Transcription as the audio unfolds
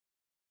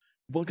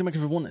Welcome back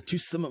everyone to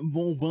some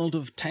more World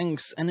of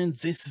Tanks, and in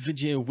this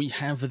video we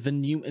have the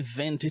new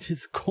event. It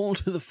is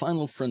called The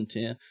Final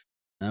Frontier,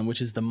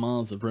 which is the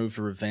Mars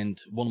Rover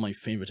event, one of my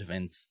favourite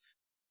events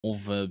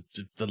of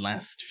the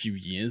last few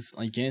years,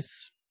 I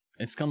guess.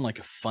 It's kind of like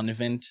a fun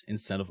event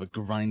instead of a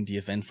grindy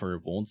event for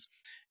rewards.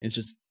 It's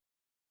just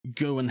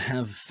go and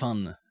have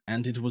fun,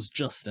 and it was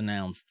just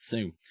announced.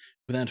 So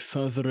without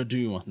further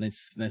ado,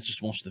 let's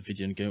just watch the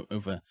video and go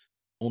over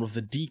all of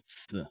the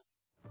deets.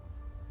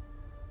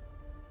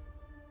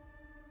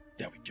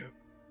 There we go.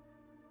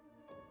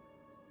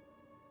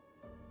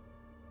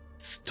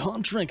 Star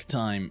Trek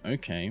time.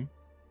 Okay.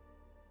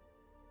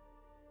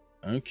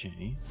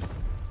 Okay.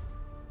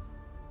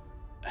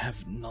 I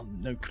have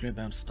no clue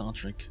about Star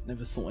Trek.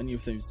 Never saw any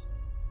of those.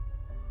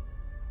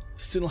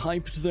 Still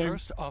hyped though.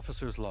 First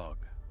officer's log.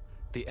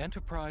 The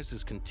Enterprise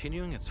is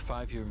continuing its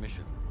 5-year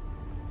mission.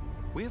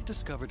 We have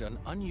discovered an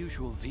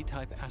unusual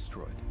V-type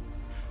asteroid.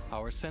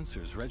 Our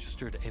sensors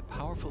registered a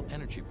powerful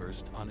energy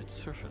burst on its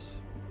surface.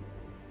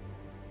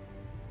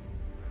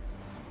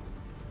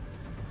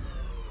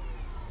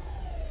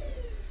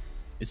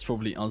 It's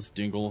probably us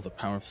doing all of the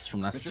power-ups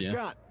from last year. Mr.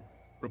 Scott,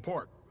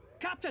 report.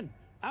 Captain,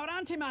 our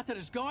antimatter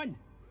is gone.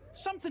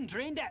 Something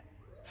drained it.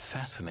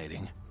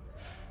 Fascinating.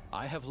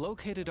 I have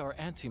located our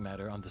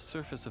antimatter on the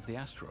surface of the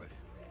asteroid,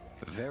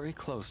 very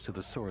close to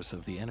the source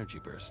of the energy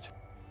burst.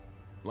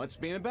 Let's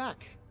beam it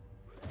back.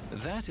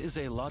 That is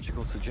a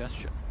logical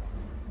suggestion.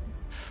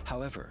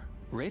 However,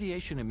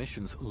 radiation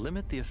emissions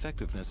limit the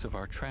effectiveness of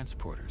our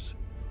transporters.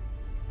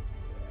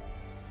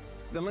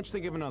 Then let's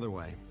think of another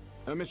way.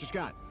 Mr.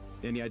 Scott,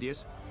 any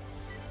ideas?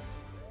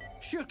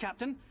 Sure,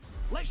 Captain.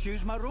 Let's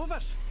use my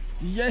Rovers.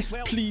 Yes,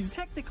 well, please.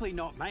 Technically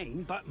not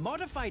mine, but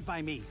modified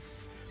by me,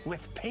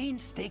 with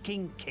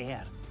painstaking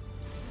care.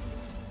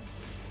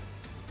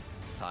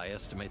 I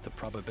estimate the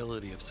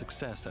probability of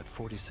success at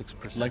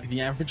 46%. Like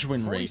the average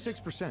win rate.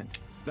 46%.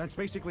 That's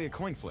basically a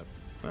coin flip.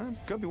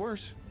 Could be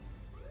worse.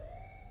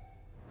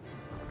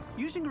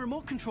 Using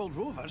remote-controlled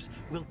Rovers,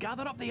 we'll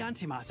gather up the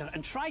antimatter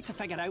and try to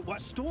figure out what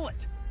stole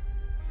it.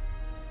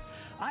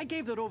 I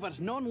gave the Rovers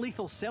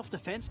non-lethal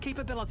self-defense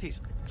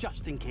capabilities,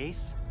 just in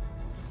case.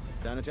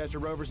 Time to test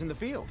your Rovers in the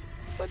field.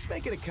 Let's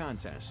make it a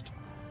contest.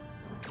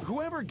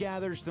 Whoever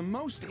gathers the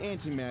most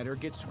antimatter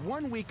gets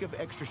 1 week of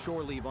extra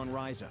shore leave on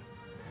Ryza.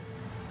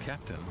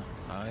 Captain,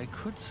 I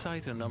could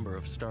cite a number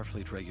of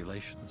Starfleet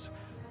regulations,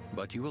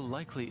 but you will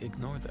likely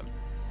ignore them.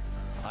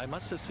 I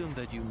must assume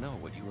that you know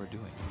what you are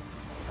doing.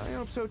 I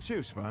hope so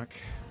too, Spock.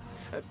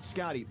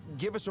 Scotty,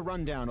 give us a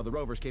rundown of the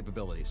Rover's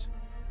capabilities.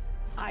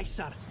 Aye,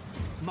 sir.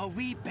 My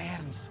wee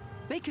bairns.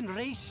 They can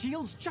raise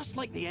shields just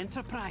like the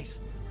Enterprise.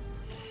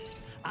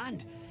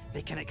 And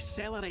they can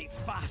accelerate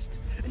fast.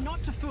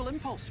 Not to full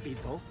impulse speed,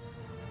 though.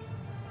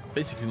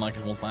 Basically like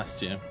it was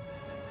last year.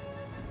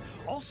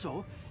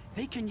 Also,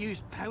 they can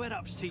use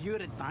power-ups to your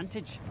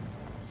advantage.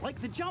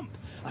 Like the jump.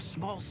 A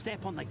small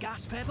step on the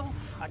gas pedal.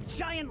 A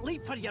giant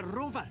leap for your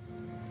Rover.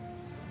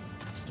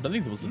 I don't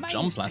think there was a Mine's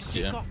jump to last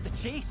kick year. off the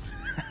chase.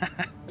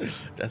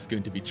 That's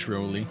going to be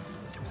trolly.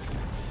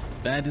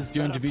 That is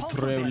going to be They're a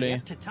possibility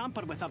trolly. to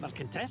tamper with other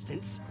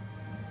contestants.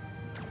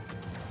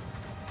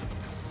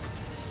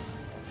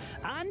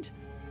 And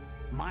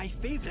my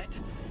favorite,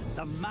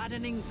 the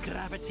maddening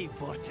gravity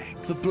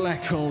vortex. The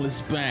black hole is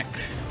back.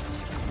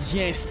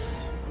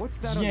 Yes. What's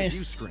that on the view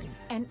Yes. screen?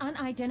 An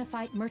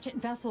unidentified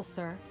merchant vessel,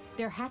 sir.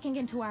 They're hacking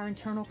into our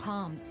internal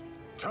comms.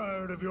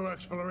 Tired of your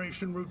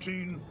exploration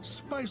routine?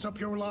 Spice up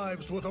your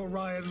lives with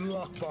Orion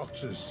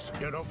lockboxes.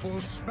 Get a full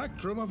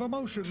spectrum of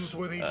emotions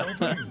with each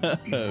opening.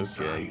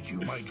 Inside, you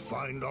might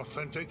find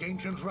authentic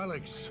ancient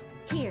relics.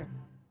 Here.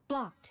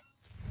 Blocked.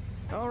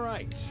 All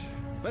right,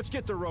 let's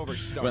get the Rover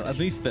started. Well, at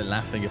least they're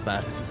laughing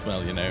about it as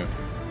well, you know.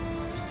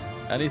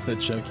 At least they're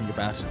joking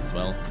about it as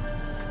well.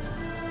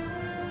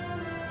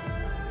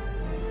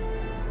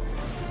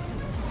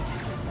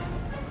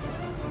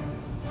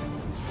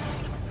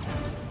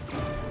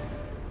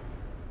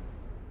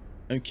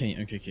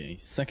 Okay.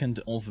 2nd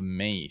of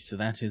May. So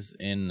that is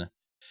in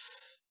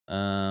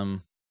how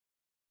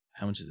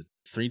much is it?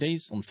 3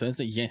 days? On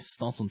Thursday? Yes,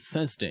 starts on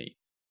Thursday.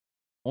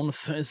 On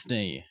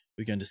Thursday,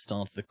 we're going to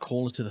start the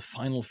Call to the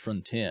Final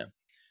Frontier.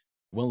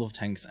 World of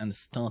Tanks and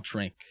Star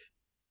Trek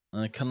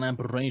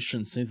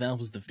collaboration. So that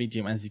was the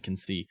video, as you can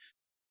see.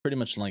 Pretty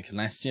much like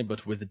last year,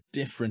 but with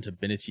different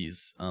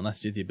abilities.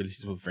 Last year the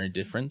abilities were very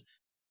different.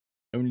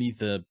 Only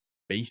the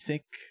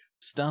basic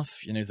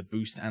stuff, you know, the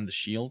boost and the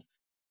shield,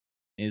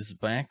 is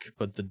back,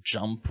 but the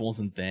jump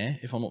wasn't there,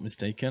 if I'm not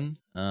mistaken.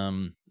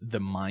 The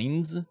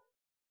mines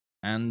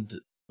and,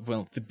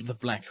 well, the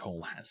black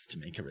hole has to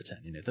make a return.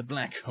 You know, the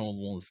black hole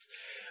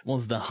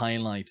was the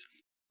highlight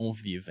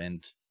of the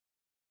event.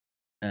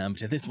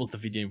 But yeah, this was the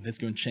video. Let's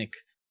go and check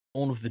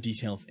all of the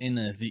details in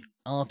the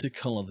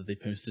article that they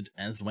posted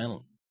as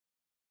well.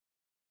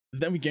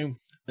 There we go.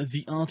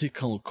 The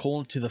article,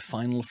 Call to the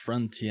Final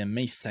Frontier,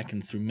 May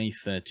 2nd through May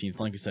 13th.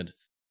 Like I said,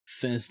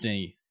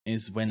 Thursday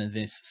is when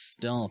this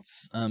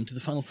starts. To the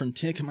Final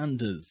Frontier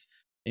commanders,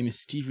 A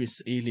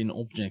mysterious alien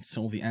object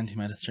stole the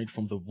antimatter straight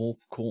from the warp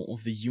core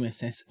of the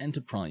USS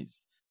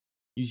Enterprise.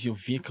 Use your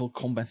vehicle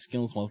combat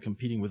skills while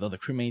competing with other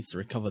crewmates to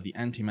recover the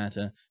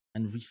antimatter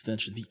and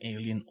research the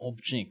alien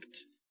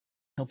object.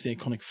 Help the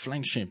iconic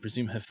flagship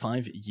resume her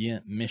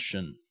 5-year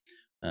mission.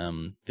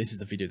 This is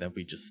the video that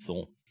we just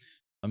saw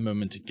a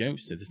moment ago,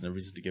 so there's no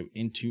reason to go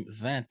into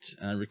that.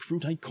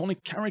 Recruit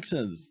iconic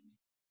characters.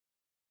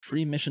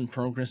 Free mission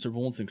progress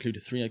rewards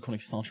include 3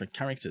 iconic Star Trek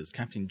characters: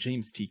 Captain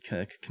James T.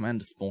 Kirk,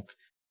 Commander Spock,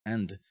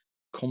 and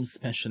Com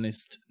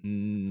Specialist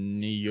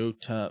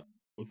Nyota.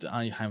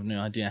 I have no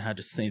idea how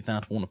to say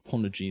that one,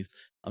 apologies.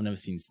 I've never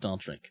seen Star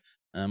Trek.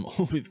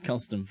 All with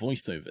custom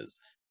voiceovers.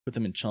 Put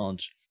them in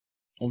charge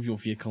of your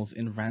vehicles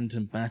in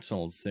random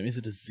battles. So is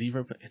it a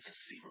 0? It's a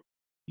 0.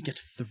 You get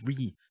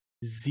 3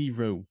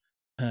 0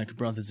 perk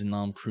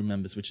brothers-in-arms crew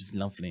members, which is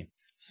lovely.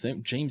 So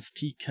James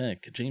T.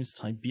 Kirk, James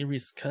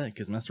Tiberius Kirk,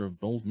 is master of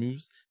bold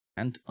moves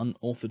and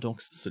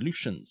unorthodox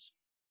solutions.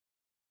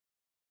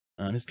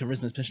 His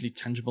charisma is especially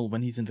tangible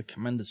when he's in the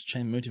commander's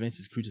chair, motivates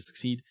his crew to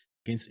succeed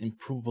against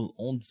improbable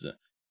odds.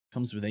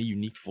 Comes with a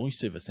unique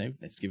voiceover, so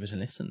let's give it a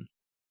listen.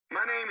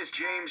 My name is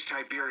James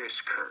Tiberius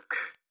Kirk.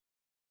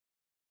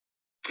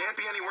 Can't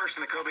be any worse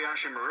than the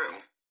Kobayashi Maru.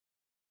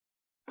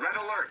 Red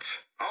alert!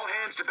 All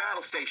hands to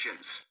battle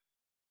stations!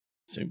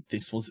 So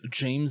this was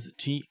James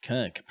T.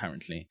 Kirk,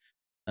 apparently.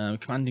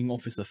 Commanding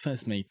officer,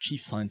 first mate,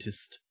 chief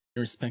scientist.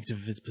 Irrespective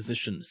of his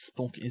position,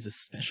 Spock is a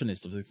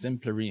specialist of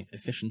exemplary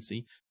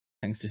efficiency,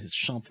 thanks to his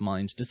sharp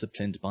mind,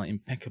 disciplined by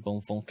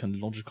impeccable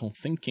volcanological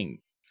thinking,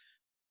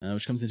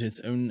 which comes into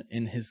its own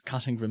in his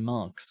cutting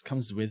remarks,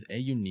 comes with a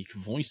unique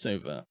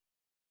voiceover.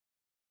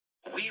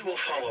 We will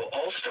follow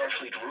all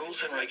Starfleet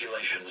rules and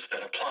regulations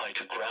that apply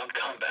to ground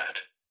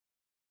combat.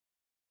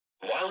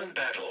 While in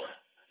battle,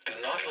 do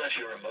not let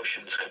your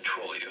emotions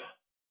control you.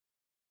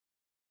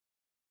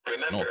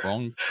 Remember, Not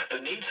wrong. The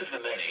needs of the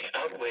many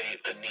outweigh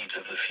the needs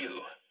of the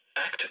few.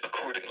 Act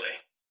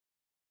accordingly.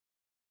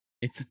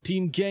 It's a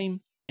team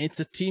game. It's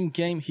a team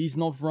game. He's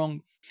not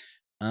wrong.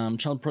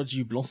 Child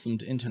prodigy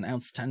blossomed into an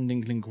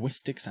outstanding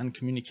linguistics and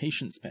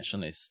communication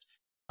specialist.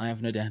 I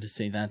have no idea how to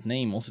say that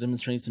name. Also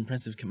demonstrates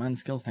impressive command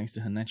skills thanks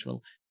to her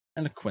natural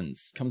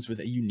eloquence. Comes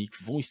with a unique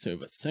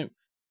voiceover. So,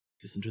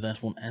 listen to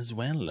that one as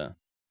well.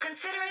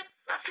 Consider it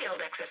a field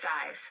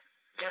exercise,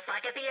 just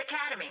like at the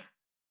Academy.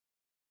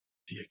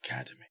 The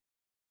Academy.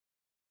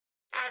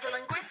 As a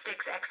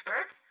linguistics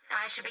expert,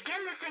 I should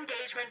begin this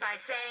engagement by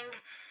saying,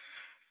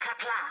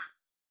 Kapla.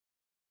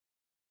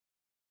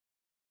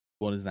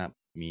 What does that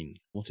mean?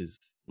 What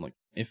is, like,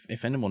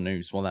 if anyone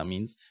knows what that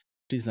means,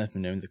 please let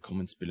me know in the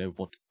comments below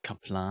what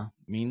Kapla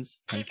means.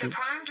 Thank you. Keep the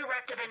prime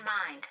directive in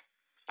mind,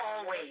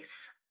 always.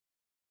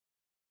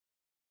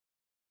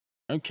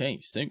 Okay,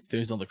 so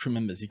those are the crew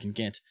members you can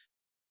get.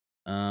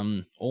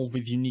 All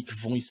with unique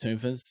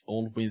voiceovers,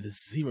 all with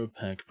 0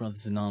 perk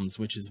brothers-in-arms,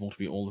 which is what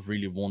we all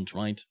really want,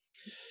 right?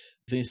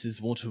 This is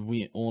what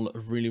we all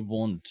really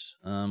want.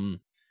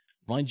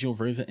 Ride your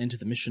rover into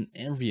the mission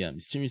area.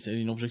 Mysterious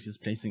alien object is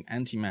placing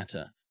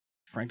antimatter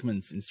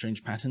fragments in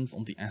strange patterns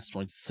on the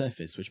asteroid's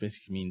surface, which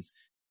basically means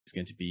it's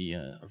going to be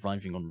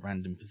arriving on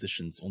random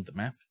positions on the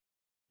map.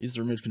 Use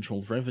the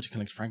remote-controlled rover to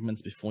collect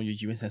fragments before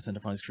your USS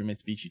Enterprise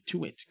crewmates beat you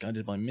to it.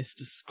 Guided by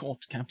Mr.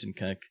 Scott, Captain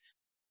Kirk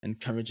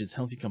encourages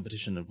healthy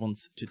competition and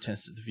wants to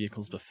test the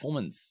vehicle's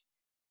performance.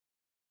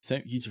 So,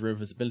 use the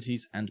rover's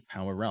abilities and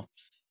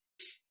power-ups.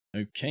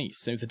 Okay,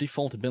 so the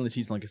default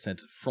abilities, like I said,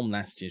 from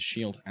last year's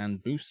shield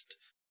and boost,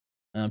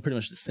 pretty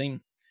much the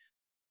same.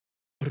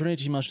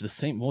 Pretty much the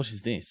same. What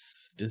is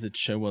this? Does it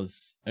show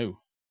us... Oh.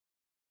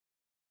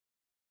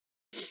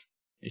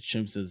 It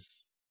shows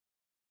us...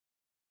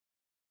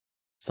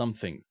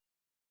 something.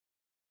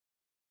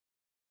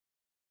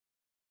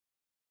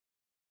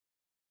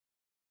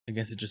 I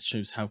guess it just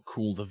shows how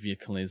cool the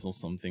vehicle is or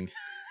something.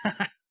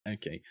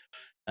 Okay.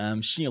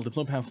 Shield.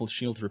 Deploy powerful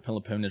shield to repel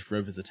opponent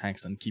rover's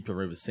attacks and keep your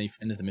rover safe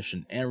into the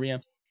mission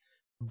area.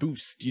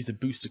 Boost. Use a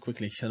boost to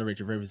quickly accelerate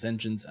your rover's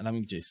engines,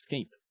 allowing you to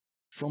escape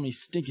from a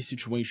sticky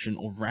situation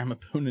or ram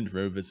opponent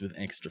rovers with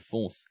extra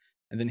force.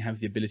 And then you have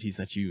the abilities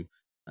that you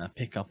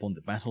pick up on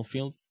the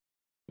battlefield,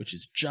 which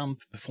is jump.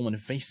 Perform an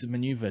evasive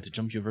maneuver to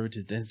jump your rover to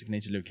the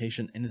designated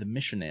location in the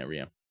mission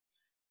area.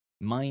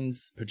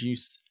 Mines.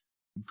 Produce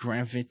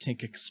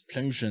gravitic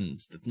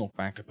explosions that knock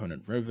back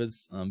opponent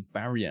rovers.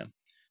 Barrier.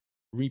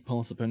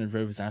 Repulse opponent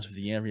rovers out of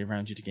the area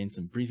around you to gain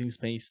some breathing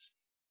space.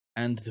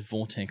 And the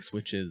vortex,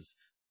 which is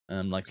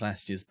like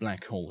last year's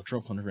black hole.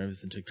 Drop on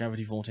rovers into a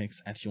gravity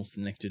vortex at your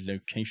selected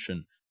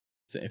location.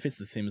 So if it's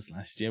the same as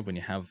last year, when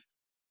you have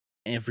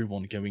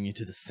everyone going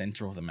into the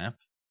center of the map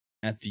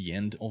at the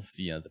end of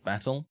the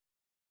battle,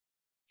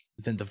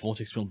 then the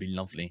vortex will be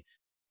lovely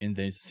in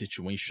those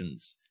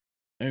situations.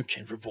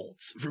 Okay,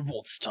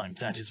 rewards time.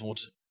 That is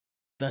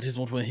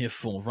what we're here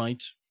for,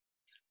 right?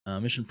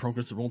 Mission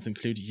progress rewards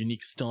include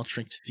unique Star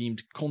Trek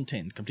themed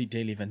content, complete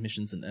daily event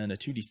missions, and earn a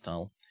 2D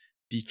style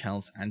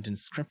decals and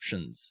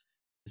inscriptions,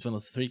 as well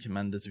as 3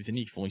 commanders with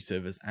unique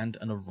voiceovers and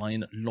an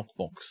Orion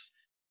lockbox.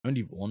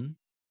 Only one?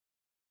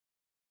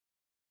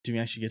 do we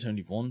actually get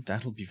only one?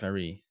 That'll be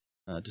very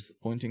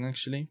disappointing,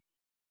 actually.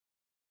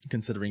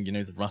 Considering, you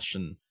know, the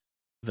Russian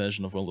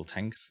version of World of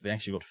Tanks, they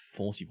actually got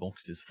 40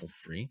 boxes for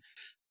free.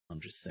 I'm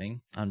just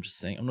saying. I'm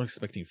not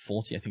expecting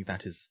 40. I think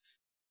that is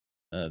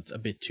a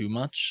bit too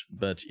much.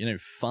 But, you know,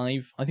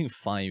 5, I think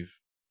 5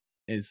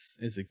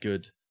 is a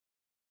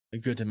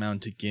good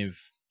amount to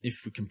give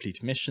if we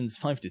complete missions.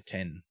 5 to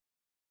 10.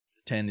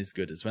 10 is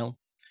good as well.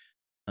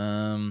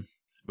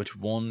 But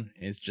 1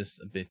 is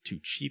just a bit too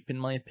cheap in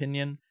my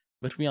opinion.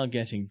 But we are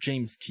getting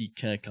James T.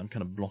 Kirk. I'm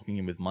kind of blocking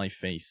him with my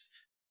face.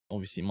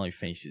 Obviously my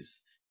face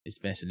is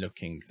better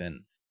looking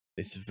than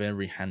this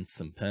very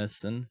handsome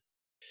person.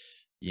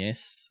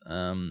 Yes.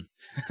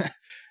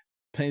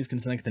 Players can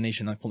select the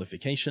nation and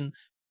qualification.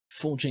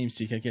 For James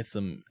T. Kirk, get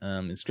some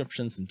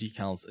inscriptions, some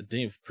decals, a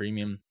day of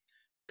premium.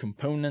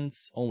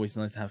 Components, always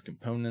nice to have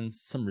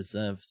components. Some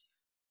reserves.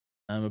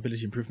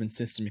 Mobility improvement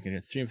system, you can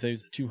get 3 of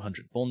those,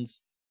 200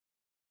 bonds.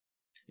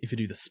 If you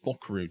do the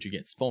Spock route, you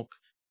get Spock.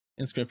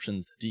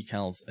 Inscriptions,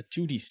 decals, a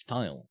 2D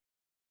style.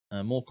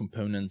 More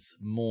components,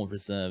 more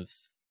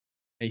reserves.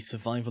 A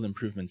survival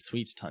improvement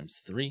suite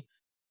 ×3.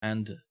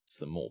 And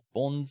some more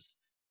bonds.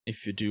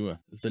 If you do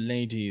the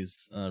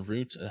ladies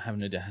route, I have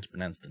no idea how to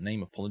pronounce the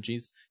name,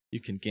 apologies.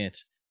 You can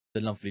get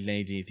the lovely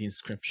lady, the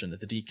inscription, the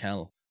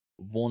decal,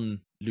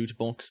 1 loot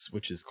box,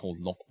 which is called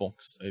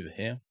Lockbox over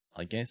here,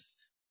 I guess.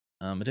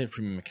 A day of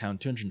premium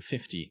account,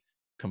 250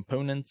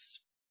 components,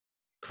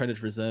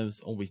 credit reserves,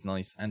 always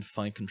nice, and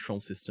fire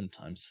control system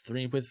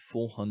 ×3 with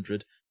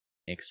 400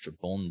 extra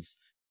bonds.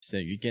 So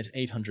you get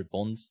 800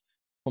 bonds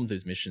from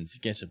those missions,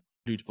 you get a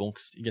loot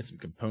box, you get some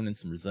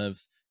components, some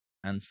reserves,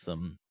 and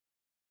some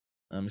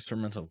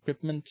experimental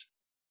equipment.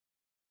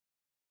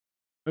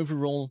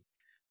 Overall,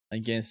 I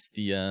guess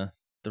the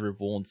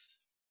rewards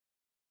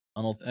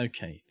are not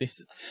okay.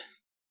 This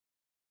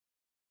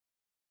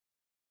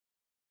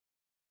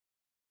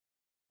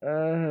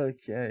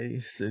okay,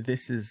 so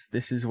this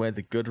is where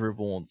the good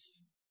rewards.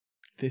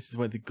 This is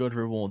where the good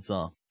rewards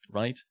are,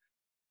 right?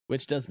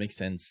 Which does make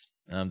sense.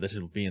 That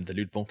it'll be in the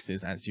loot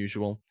boxes as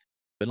usual.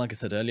 But like I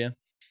said earlier,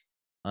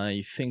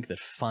 I think that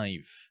 5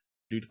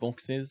 loot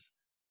boxes,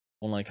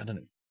 or like, I don't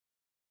know,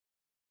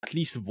 at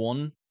least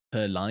 1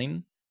 per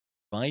line,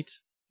 right?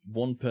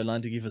 1 per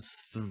line to give us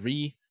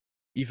 3.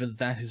 Even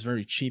that is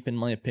very cheap in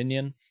my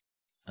opinion.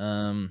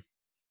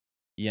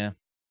 Yeah.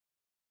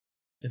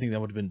 I think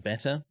that would have been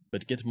better,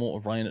 but get more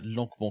Orion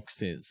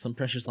lockboxes. Some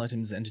precious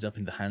items ended up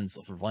in the hands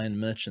of Orion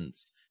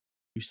merchants,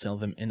 who sell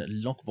them in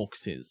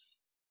lockboxes,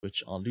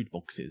 which are loot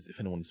boxes, if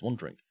anyone is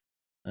wondering.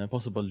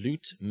 Possible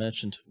loot,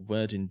 merchant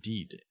word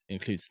indeed,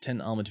 includes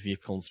 10 armored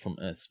vehicles from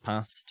Earth's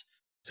past.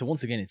 So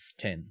once again, it's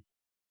 10.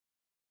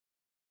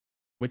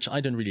 Which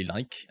I don't really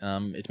like.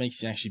 It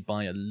makes you actually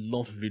buy a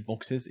lot of loot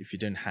boxes if you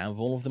don't have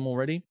all of them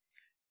already.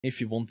 If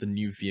you want the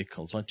new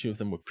vehicles, right? 2 of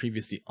them were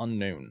previously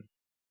unknown.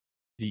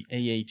 The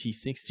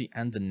AAT-60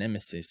 and the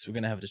Nemesis. We're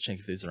going to have to check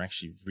if those are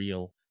actually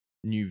real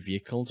new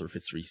vehicles or if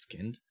it's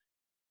reskinned.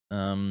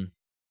 I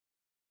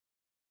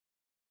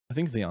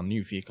think they are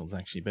new vehicles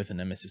actually, both the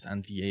Nemesis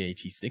and the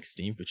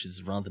AAT-60, which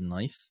is rather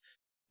nice.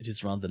 It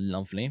is rather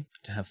lovely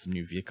to have some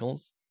new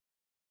vehicles.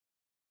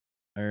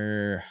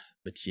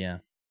 But yeah,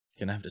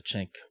 gonna have to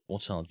check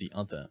what are the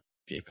other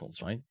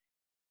vehicles, right?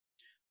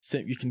 So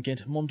you can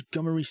get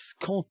Montgomery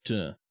Scott,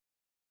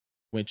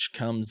 which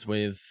comes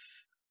with,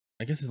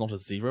 I guess it's not a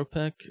 0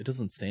 perk. It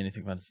doesn't say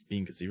anything about it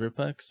being a 0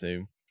 perk,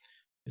 so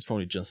it's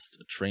probably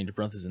just trained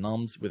brothers in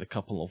arms with a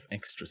couple of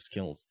extra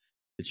skills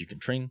that you can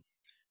train.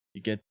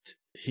 You get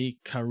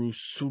Hikaru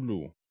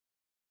Sulu.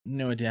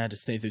 No idea how to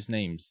say those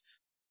names.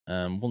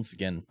 Once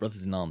again,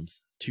 brothers in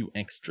arms, 2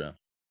 extra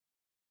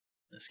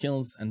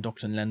skills, and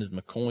Dr. Leonard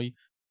McCoy,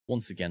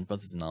 once again,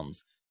 brothers in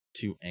arms,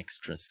 2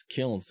 extra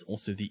skills.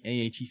 Also the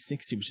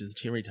AAT-60, which is a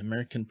tier 8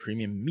 American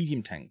premium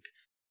medium tank,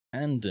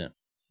 and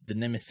the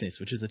Nemesis,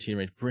 which is a tier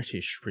 8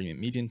 British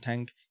premium medium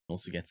tank. You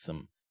also get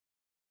some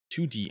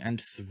 2D and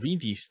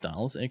 3D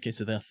styles. Okay,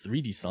 so there are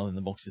 3D styles in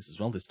the boxes as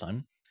well this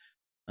time.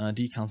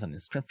 Decals and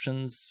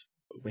inscriptions.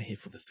 We're here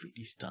for the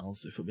 3D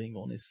styles, if we're being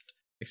honest.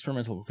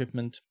 Experimental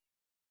equipment,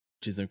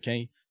 which is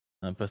okay.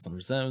 Personal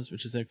reserves,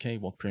 which is okay.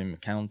 What premium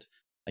account?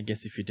 I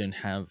guess if you don't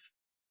have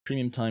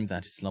premium time,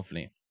 that is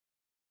lovely.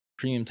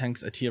 Premium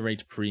tanks are tier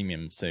 8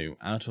 premium, so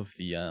out of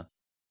the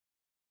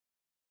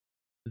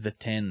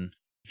 10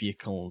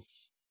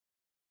 vehicles,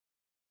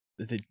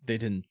 they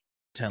didn't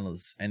tell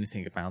us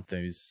anything about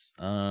those.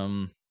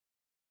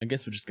 I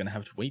guess we're just gonna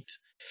have to wait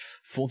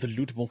for the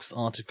Lootbox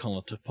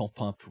article to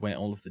pop up where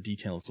all of the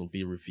details will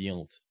be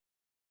revealed.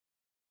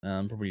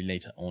 Probably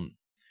later on.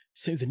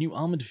 So the new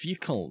armored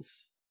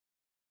vehicles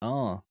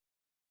are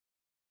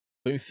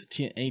both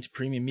tier 8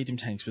 premium medium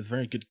tanks with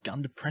very good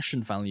gun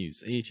depression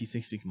values.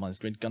 AAT-60 combines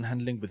great gun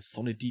handling with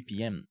solid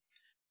DPM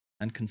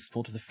and can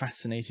sport the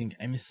fascinating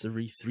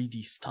emissary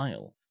 3D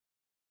style.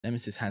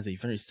 Nemesis has a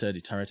very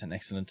sturdy turret and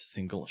excellent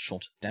single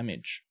shot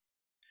damage.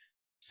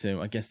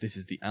 So I guess this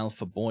is the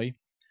alpha boy.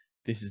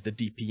 This is the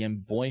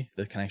DPM boy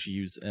that can actually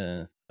use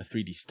a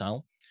 3D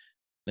style.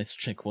 let's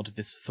check what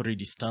this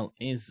 3D style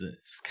is.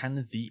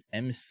 Scan the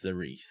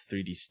Emissary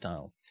 3D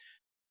style.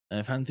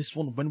 I found this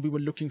one when we were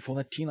looking for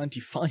that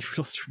T95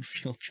 lost in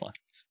field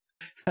trials.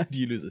 How do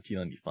you lose a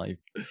T95?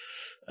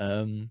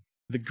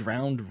 The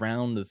ground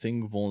round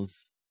thing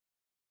was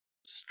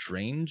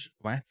strange,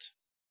 wet,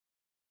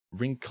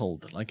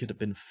 wrinkled, like it had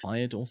been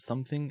fired or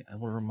something.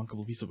 And what a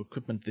remarkable piece of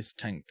equipment this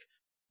tank.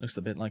 Looks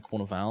a bit like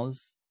one of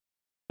ours,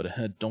 but I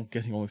heard Doc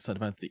getting all excited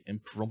about the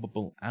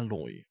improbable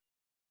alloy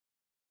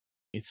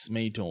it's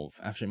made of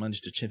after he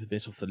managed to chip a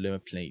bit off the lower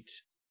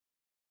plate.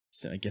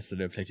 So I guess the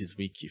lower plate is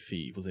weak if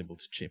he was able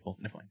to chip off.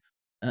 Never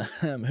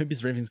mind. Hope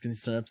his ravings can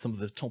stir up some of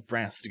the top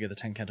brass to get the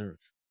tank out of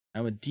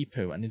our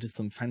depot and into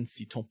some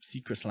fancy top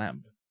secret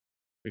lab.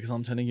 Because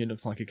I'm telling you, it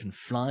looks like it can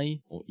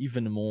fly, or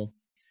even more.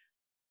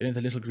 You know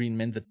the little green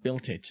men that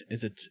built it?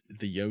 Is it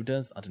the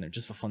Yodas? I don't know,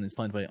 just for fun,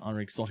 inspired by our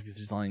exotic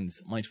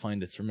designs. Might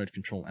find its remote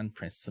control and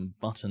press some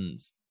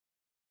buttons.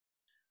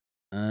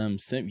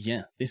 So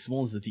yeah, this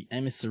was the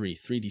Emissary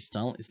 3D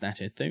style. Is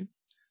that it though?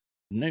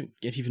 No,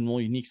 get even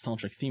more unique Star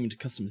Trek themed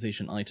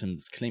customization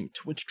items, claim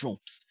Twitch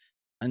drops,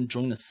 and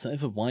join a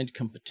server-wide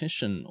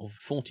competition of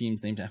 4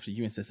 teams named after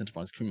USS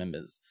Enterprise crew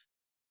members.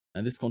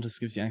 This contest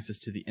gives you access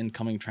to the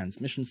incoming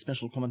transmission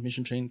special combat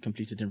mission chain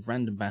completed in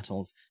random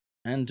battles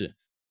and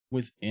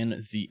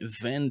within the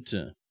event.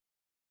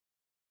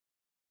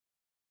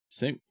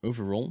 So,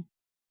 overall,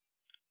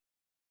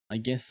 I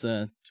guess,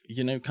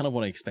 you know, kind of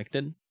what I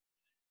expected.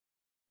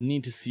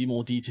 Need to see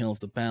more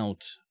details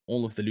about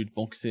all of the loot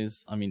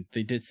boxes. I mean,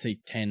 they did say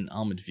 10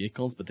 armored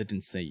vehicles, but they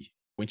didn't say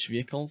which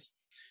vehicles.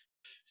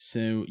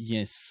 So,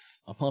 yes,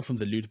 apart from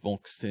the loot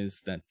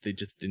boxes that they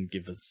just didn't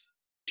give us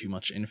too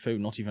much info,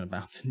 not even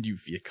about the new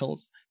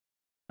vehicles.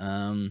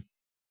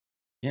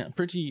 Yeah,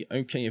 pretty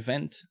okay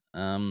event.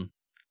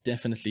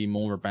 Definitely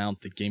more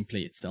about the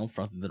gameplay itself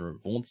rather than the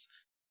rewards.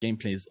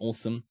 Gameplay is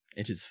awesome.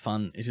 It is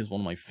fun. It is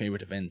one of my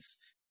favorite events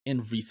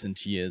in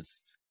recent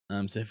years.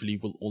 So hopefully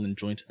we'll all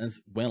enjoy it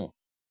as well.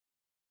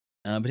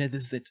 But yeah,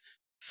 this is it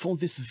for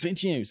this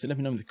video. So let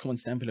me know in the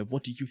comments down below,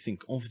 what do you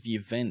think of the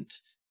event,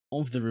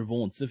 of the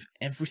rewards, of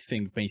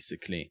everything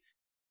basically.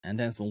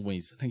 And as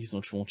always, thank you so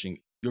much for watching.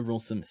 You're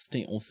awesome,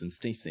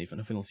 stay safe,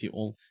 and hopefully I'll see you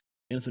all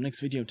in the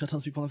next video. Ta-ta,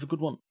 people, have a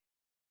good one.